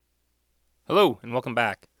Hello and welcome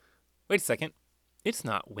back. Wait a second. It's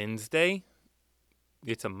not Wednesday.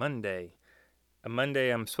 It's a Monday. A Monday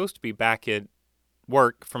I'm supposed to be back at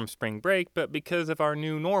work from spring break, but because of our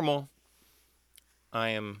new normal, I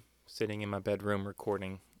am sitting in my bedroom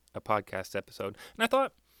recording a podcast episode. And I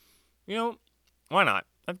thought, why not?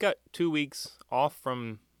 I've got 2 weeks off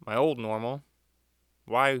from my old normal.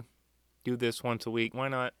 Why do this once a week? Why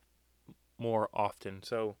not more often?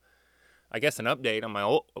 So, I guess an update on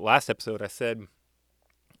my last episode, I said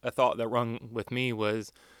a thought that rung with me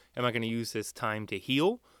was, am I going to use this time to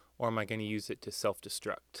heal or am I going to use it to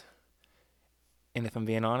self-destruct? And if I'm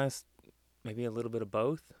being honest, maybe a little bit of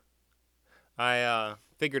both. I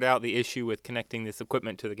figured out the issue with connecting this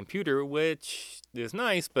equipment to the computer, which is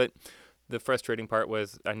nice, but the frustrating part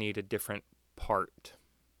was I need a different part.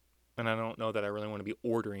 And I don't know that I really want to be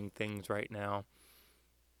ordering things right now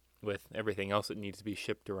with everything else that needs to be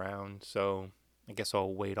shipped around. So I guess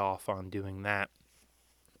I'll wait off on doing that.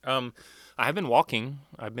 I've been walking.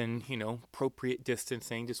 I've been, appropriate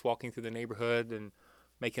distancing, just walking through the neighborhood and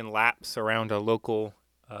making laps around a local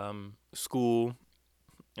school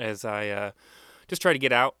as I just try to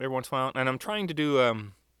get out every once in a while. And I'm trying to do,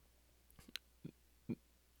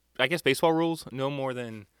 I guess, baseball rules, no more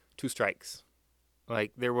than 2 strikes.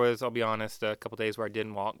 Like there was, I'll be honest, a couple days where I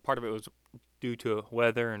didn't walk. Part of it was due to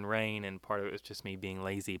weather and rain, and part of it was just me being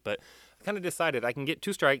lazy. But I kind of decided I can get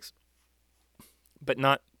 2 strikes, but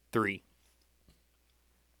not 3.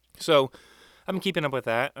 So I've been keeping up with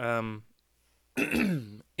that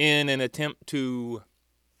in an attempt to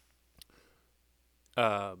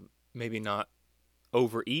maybe not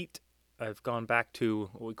overeat. I've gone back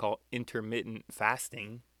to what we call intermittent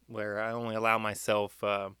fasting, where I only allow myself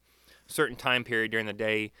a certain time period during the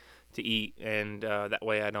day to eat, and that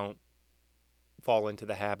way I don't fall into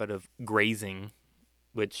the habit of grazing,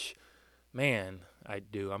 which, man, I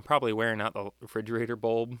do. I'm probably wearing out the refrigerator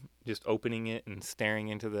bulb, just opening it and staring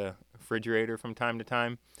into the refrigerator from time to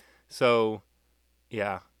time. So,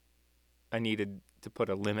 yeah, I needed to put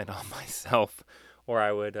a limit on myself, or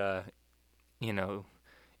I would,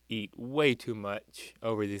 eat way too much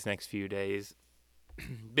over these next few days.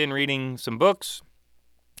 Been reading some books,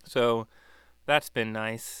 so that's been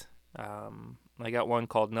nice. I got one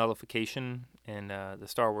called Nullification, and the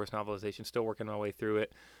Star Wars novelization. Still working my way through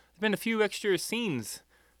it. There's been a few extra scenes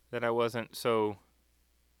that I wasn't so.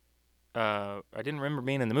 I didn't remember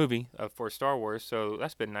being in the movie for Star Wars, so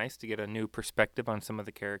that's been nice to get a new perspective on some of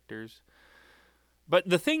the characters. But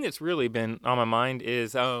the thing that's really been on my mind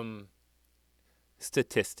is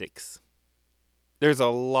statistics. There's a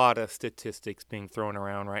lot of statistics being thrown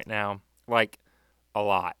around right now, like a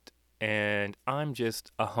lot. And I'm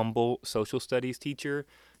just a humble social studies teacher,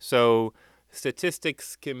 so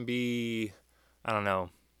statistics can be, I don't know,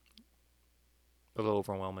 a little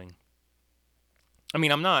overwhelming. I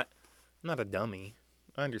mean, I'm not a dummy.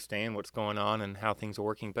 I understand what's going on and how things are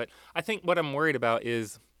working, but I think what I'm worried about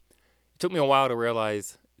is it took me a while to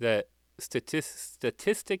realize that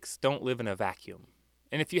statistics don't live in a vacuum.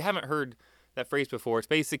 And if you haven't heard that phrase before, it's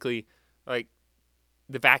basically like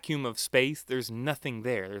the vacuum of space. There's nothing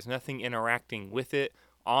there. There's nothing interacting with it,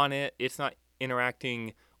 on it. It's not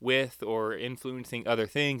interacting with or influencing other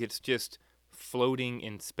things. It's just floating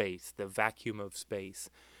in space, the vacuum of space.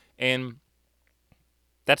 And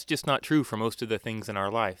that's just not true for most of the things in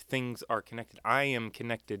our life. Things are connected. I am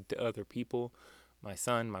connected to other people, my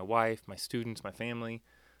son, my wife, my students, my family,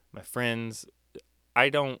 my friends. I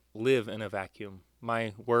don't live in a vacuum.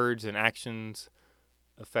 My words and actions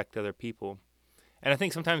affect other people. And I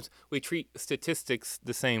think sometimes we treat statistics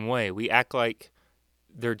the same way. We act like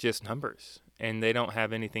they're just numbers and they don't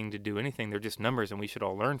have anything to do anything. They're just numbers and we should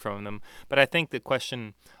all learn from them. But I think the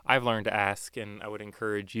question I've learned to ask, and I would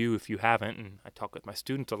encourage you if you haven't, and I talk with my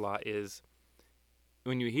students a lot, is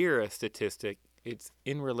when you hear a statistic, it's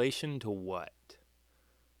in relation to what?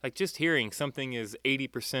 Like just hearing something is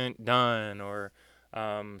 80% done or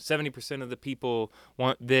 70% of the people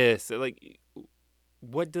want this. Like,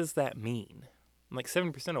 what does that mean? Like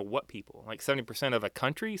 70% of what people? Like 70% of a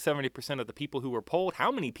country? 70% of the people who were polled?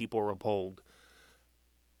 How many people were polled?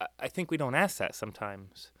 I think we don't ask that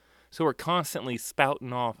sometimes. So we're constantly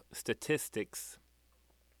spouting off statistics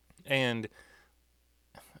and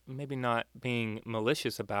maybe not being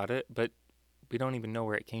malicious about it, but we don't even know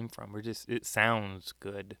where it came from. It sounds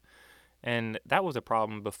good. And that was a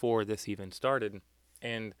problem before this even started.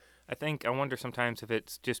 And I wonder sometimes if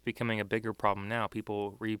it's just becoming a bigger problem now.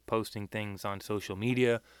 People reposting things on social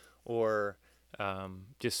media or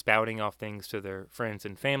just spouting off things to their friends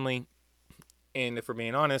and family. And if we're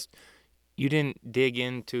being honest, you didn't dig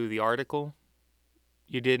into the article.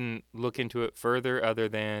 You didn't look into it further other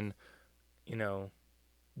than,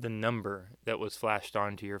 the number that was flashed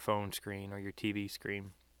onto your phone screen or your TV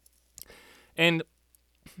screen. And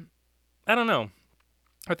I don't know.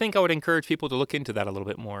 I think I would encourage people to look into that a little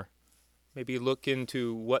bit more. Maybe look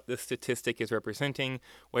into what the statistic is representing,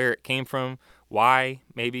 where it came from, why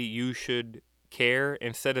maybe you should care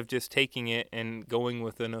instead of just taking it and going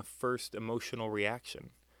with a first emotional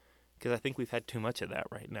reaction. Because I think we've had too much of that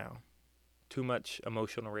right now. Too much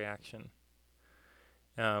emotional reaction.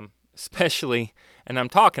 Especially, and I'm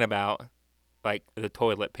talking about like the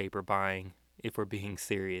toilet paper buying, if we're being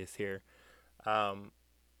serious here.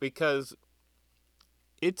 Because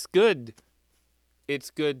it's good. It's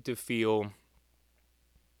good to feel,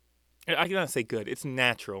 I cannot say good, it's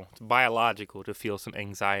natural, it's biological to feel some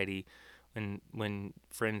anxiety when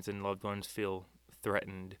friends and loved ones feel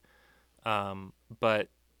threatened. But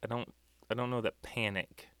I don't know that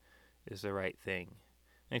panic is the right thing.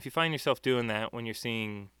 And if you find yourself doing that when you're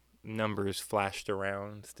seeing numbers flashed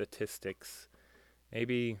around, statistics,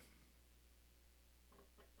 maybe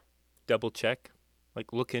double check,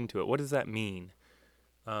 like look into it. What does that mean?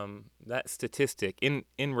 That statistic in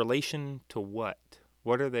relation to what?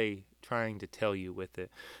 What are they trying to tell you with it?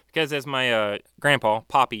 Because as my grandpa,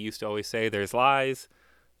 Poppy, used to always say, there's lies,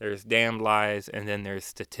 there's damned lies, and then there's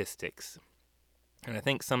statistics. And I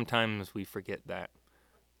think sometimes we forget that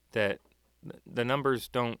the numbers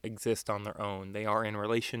don't exist on their own. They are in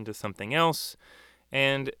relation to something else,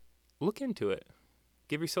 and look into it.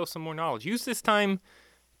 Give yourself some more knowledge. Use this time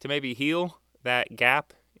to maybe heal that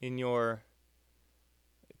gap in your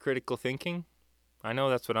critical thinking. I know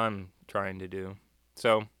that's what I'm trying to do.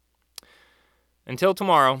 So, until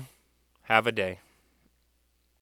tomorrow, have a day.